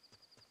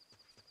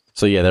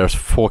 So yeah, there's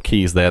 4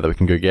 keys there that we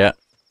can go get.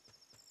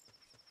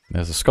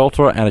 There's a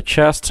sculptor and a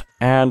chest,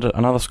 and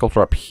another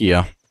sculptor up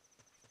here.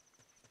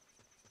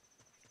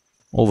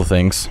 All the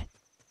things.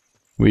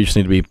 We just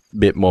need to be a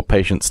bit more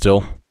patient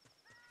still.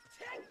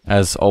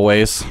 As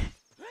always.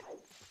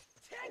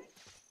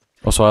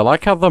 Also, I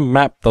like how the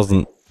map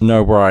doesn't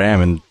know where I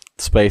am in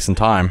space and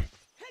time.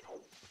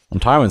 In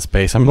time and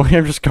space, I'm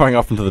just going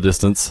off into the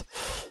distance.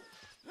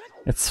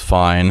 It's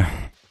fine.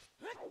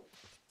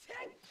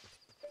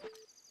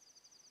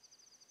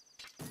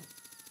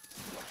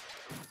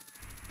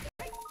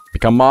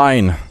 Become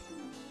mine!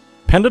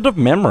 Pendant of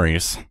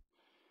Memories.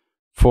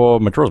 For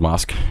Majora's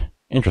Mask.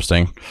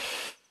 Interesting.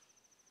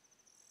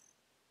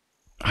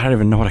 I don't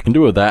even know what I can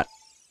do with that.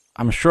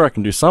 I'm sure I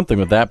can do something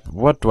with that, but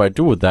what do I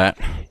do with that?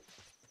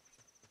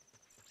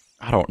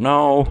 I don't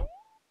know.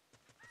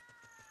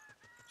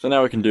 So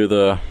now we can do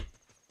the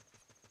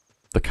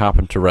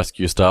carpenter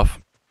rescue stuff.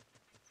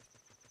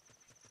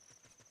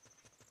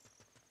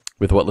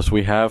 With what list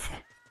we have.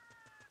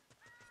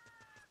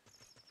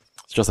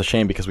 It's just a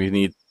shame because we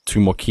need 2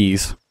 more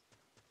keys.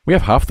 We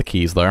have half the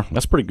keys though.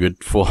 That's pretty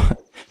good for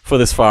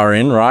this far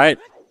in, right?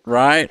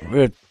 Right?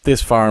 We're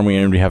this far and we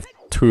only have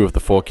 2 of the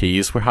 4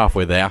 keys. We're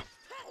halfway there.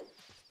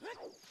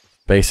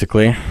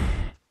 Basically.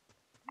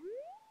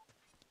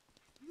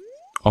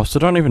 Also,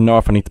 don't even know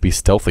if I need to be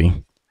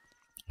stealthy.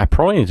 I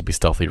probably need to be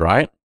stealthy,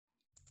 right?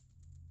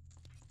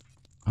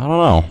 I don't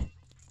know.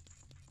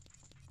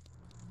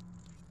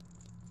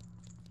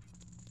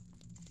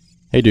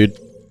 Hey, dude.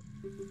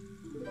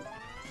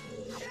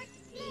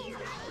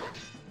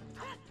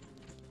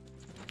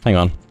 Hang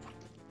on.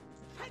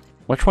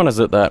 Which one is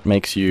it that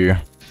makes you...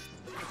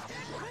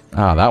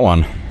 Ah, that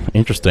one.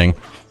 Interesting.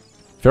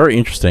 Very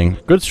interesting.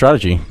 Good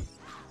strategy.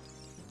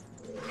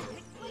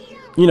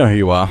 You know who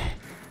you are.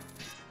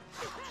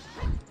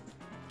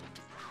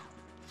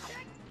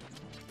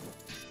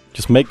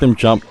 Just make them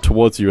jump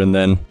towards you and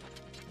then...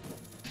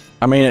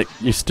 I mean,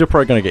 you're still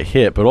probably going to get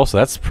hit, but also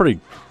that's pretty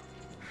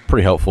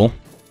helpful.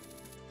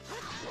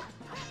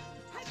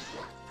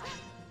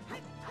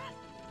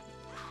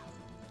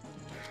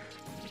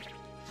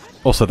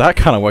 Also, that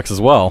kind of works as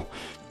well.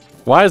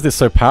 Why is this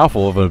so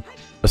powerful of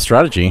a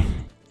strategy?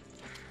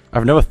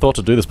 I've never thought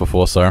to do this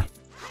before, so...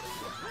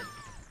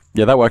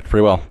 Yeah, that worked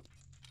pretty well.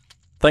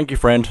 Thank you,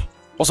 friend.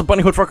 Also,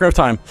 Bunny Hood for Ocarina of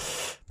Time.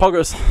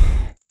 Poggers.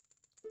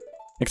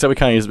 Except we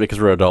can't use it because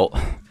we're adult.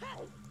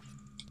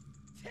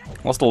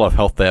 Lost a lot of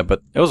health there,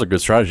 but it was a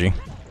good strategy.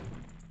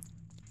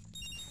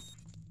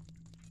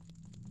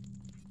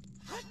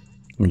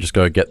 Let me just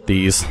go get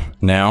these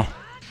now.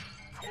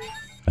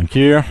 Thank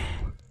you.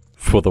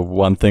 For the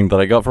one thing that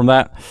I got from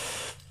that.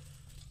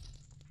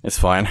 It's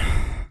fine.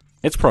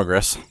 It's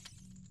progress.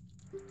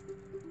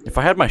 If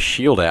I had my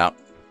shield out,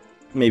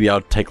 maybe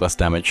I'd take less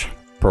damage.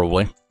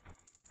 Probably.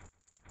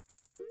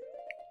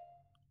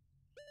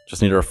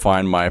 Just need to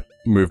refine my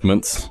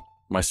movements,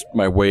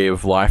 my way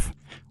of life.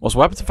 Also,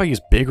 what happens if I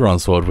use bigger on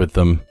sword with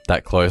them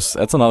that close?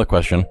 That's another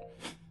question.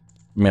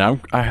 I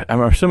mean,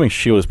 I'm assuming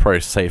shield is probably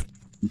a safe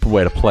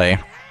way to play.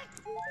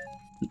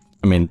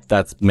 I mean,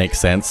 that makes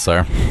sense,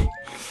 so...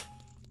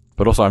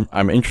 But also,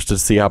 I'm interested to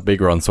see how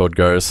bigger on sword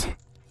goes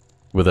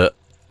with it.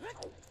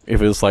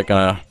 If it's like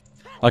gonna...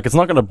 Like, it's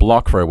not gonna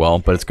block very well,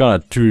 but it's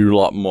gonna do a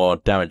lot more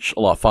damage a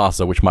lot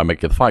faster, which might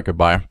make the fight go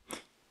by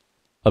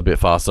a bit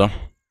faster.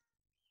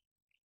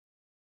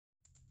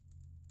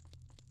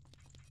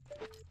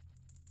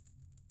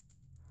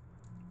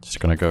 Just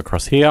gonna go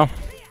across here.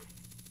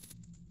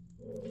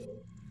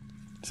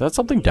 Is that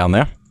something down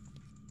there?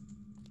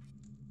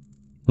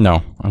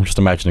 No, I'm just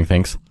imagining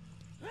things.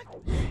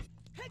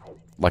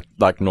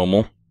 Like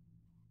normal.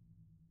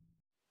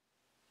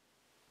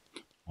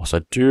 Also,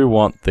 I do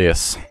want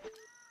this.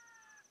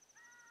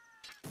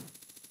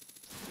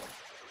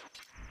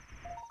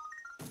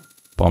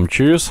 Bomb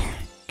choose.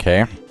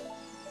 Okay.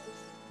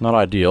 Not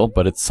ideal,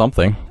 but it's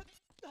something.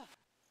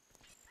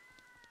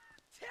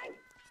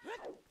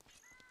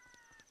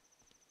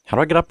 How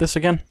do I get up this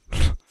again?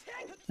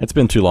 It's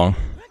been too long.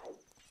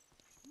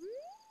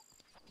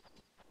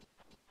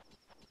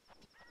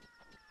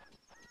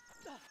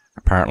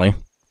 Apparently.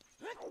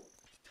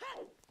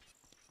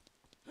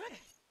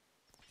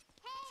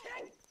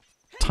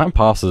 Time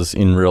passes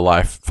in real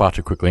life far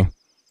too quickly.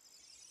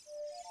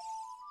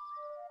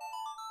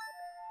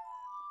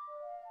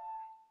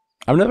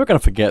 I'm never gonna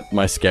forget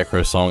my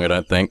Scarecrow song, I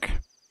don't think.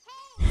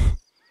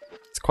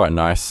 It's quite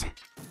nice. I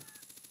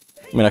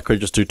mean, I could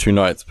just do 2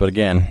 notes, but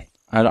again,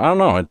 I don't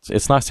know,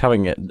 it's nice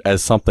having it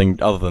as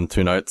something other than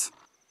 2 notes.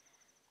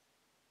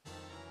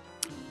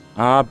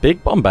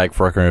 Big bomb bag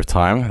for Ocarina of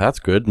Time, that's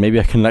good. Maybe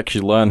I can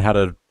actually learn how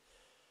to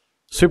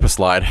super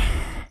slide.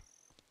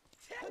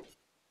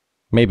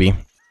 Maybe.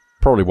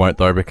 Probably won't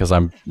though, because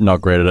I'm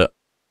not great at it.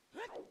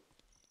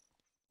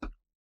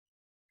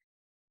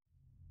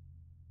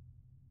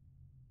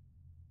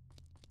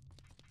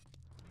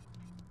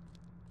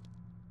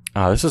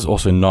 This is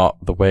also not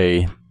the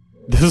way.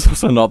 This is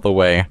also not the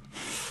way.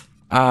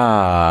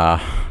 I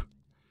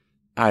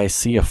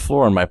see a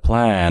flaw in my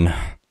plan.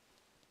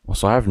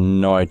 Also, I have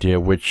no idea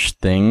which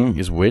thing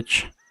is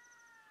which.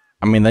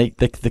 I mean,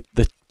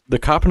 the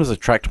carpenters are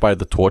tracked by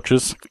the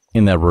torches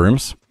in their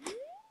rooms,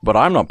 but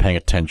I'm not paying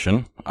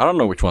attention. I don't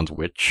know which one's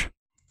which.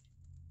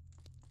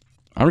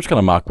 I'm just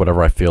gonna mark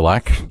whatever I feel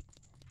like.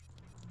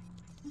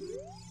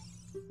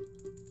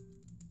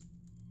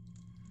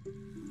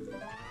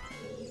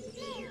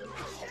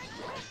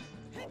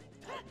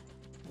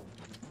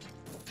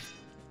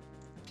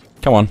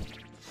 Come on.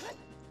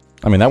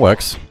 I mean, that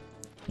works.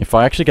 If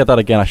I actually get that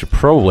again, I should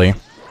probably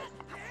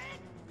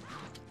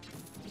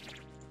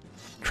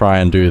try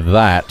and do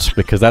that,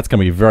 because that's going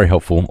to be very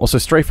helpful. Also,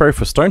 Stray Fairy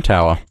for Stone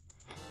Tower.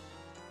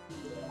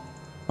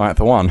 Alright,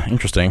 the one.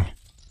 Interesting.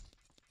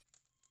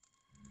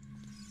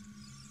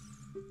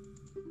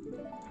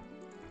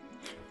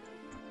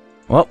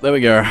 Well, there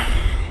we go.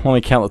 Let me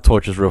count the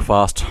torches real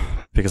fast,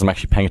 because I'm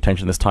actually paying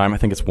attention this time. I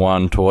think it's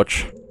 1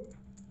 torch.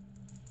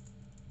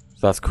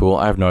 That's cool.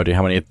 I have no idea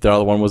how many the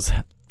other one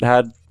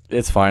had.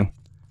 It's fine.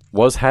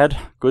 Was had.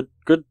 Good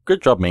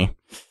job, me.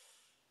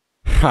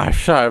 I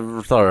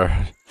thought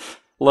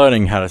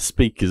learning how to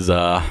speak is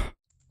a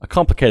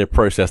complicated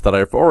process that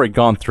I've already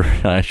gone through,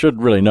 and I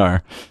should really know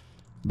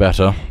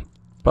better,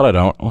 but I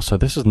don't. Also,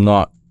 this is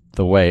not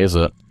the way, is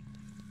it?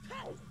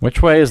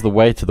 Which way is the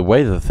way to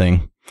the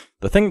thing?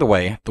 The thing, the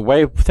way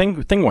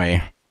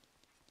way.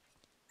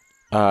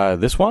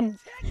 This one?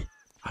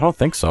 I don't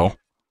think so.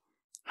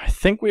 I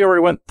think we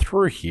already went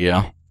through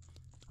here.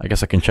 I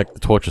guess I can check the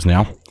torches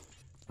now.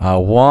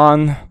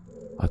 1,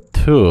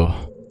 2.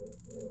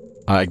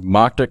 I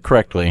marked it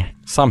correctly,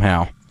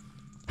 somehow.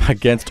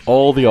 Against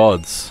all the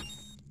odds.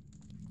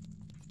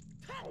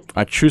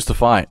 I choose to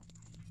fight.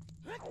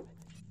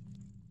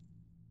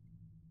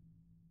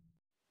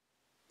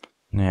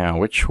 Now,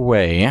 which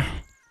way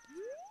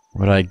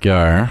would I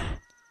go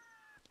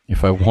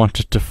if I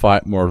wanted to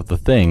fight more of the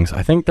things?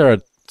 I think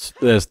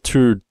there's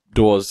 2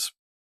 doors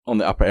on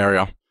the upper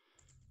area.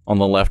 On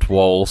the left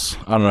walls.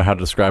 I don't know how to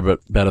describe it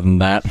better than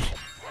that.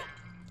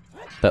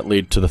 That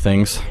lead to the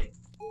things.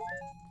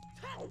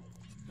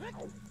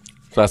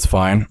 So that's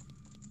fine.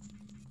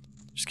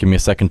 Just give me a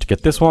second to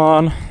get this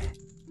one.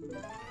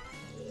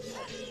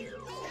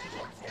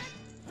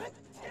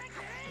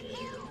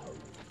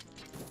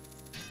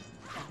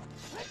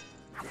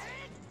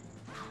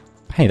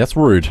 Hey, that's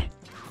rude.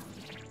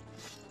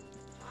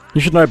 You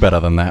should know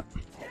better than that.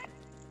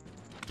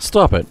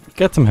 Stop it.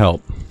 Get some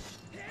help.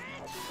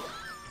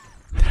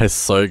 That is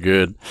so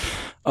good.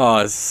 Oh,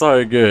 it's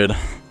so good.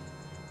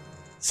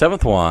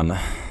 7th one.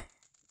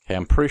 Okay,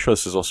 I'm pretty sure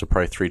this is also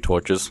probably 3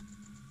 torches.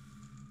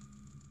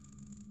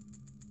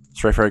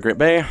 Stray Fairy Great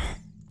Bay.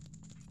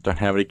 Don't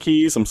have any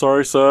keys, I'm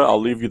sorry, sir.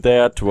 I'll leave you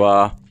there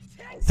to,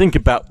 think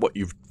about what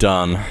you've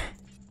done.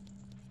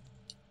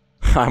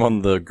 I'm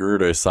on the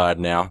Geudo side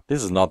now.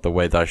 This is not the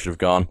way that I should have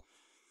gone.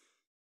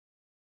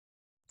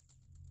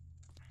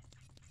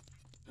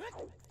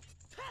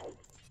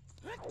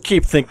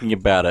 Keep thinking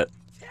about it.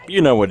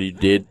 You know what you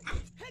did.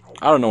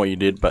 I don't know what you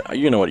did, but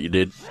you know what you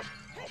did.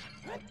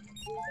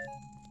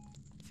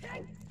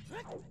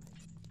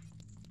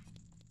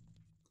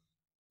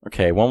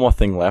 Okay, one more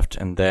thing left,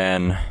 and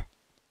then...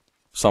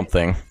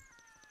 something.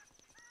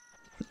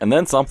 And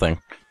then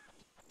something.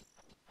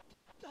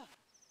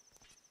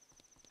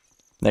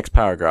 Next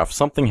paragraph.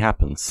 Something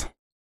happens.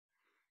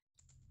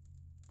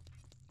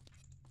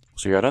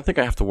 So yeah, I don't think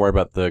I have to worry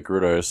about the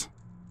Geudos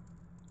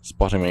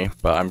spotting me,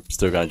 but I'm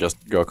still gonna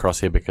just go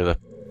across here because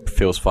it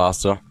feels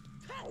faster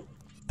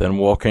than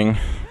walking.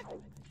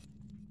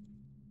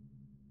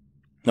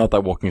 Not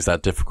that walking is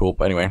that difficult,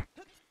 but anyway.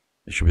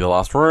 This should be the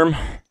last room.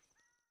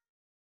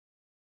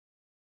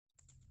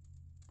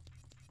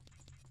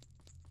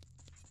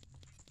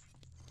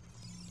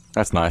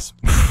 That's nice.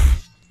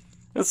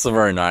 It's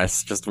very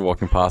nice, just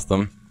walking past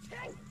them.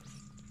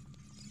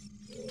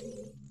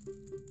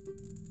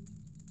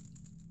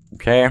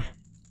 Okay.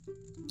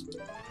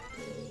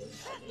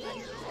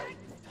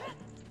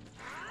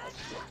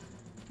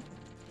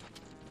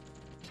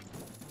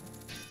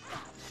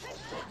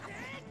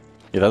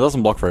 Yeah, that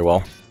doesn't block very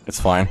well. It's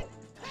fine.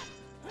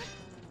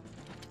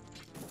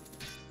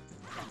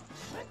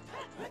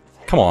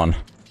 Come on.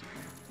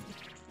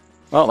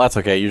 Well, that's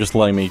okay. You're just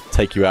letting me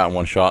take you out in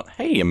one shot.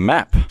 Hey, a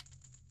map!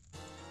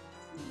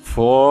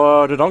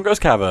 For Dodongo's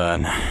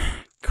Cavern.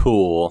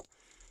 Cool.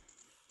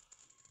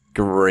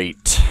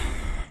 Great.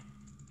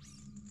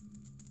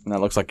 And that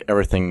looks like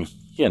everything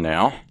here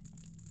now.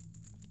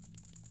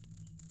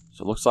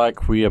 So it looks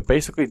like we are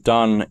basically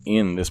done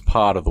in this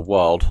part of the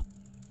world.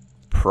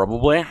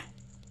 Probably.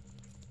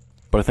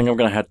 But I think I'm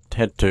gonna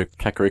head to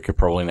Kakariko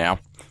probably now.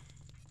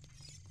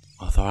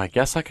 Although I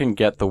guess I can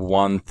get the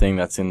one thing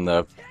that's in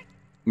the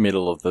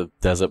middle of the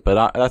desert,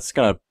 but that's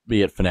gonna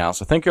be it for now.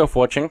 So thank you all for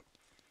watching.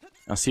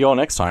 I'll see you all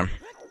next time.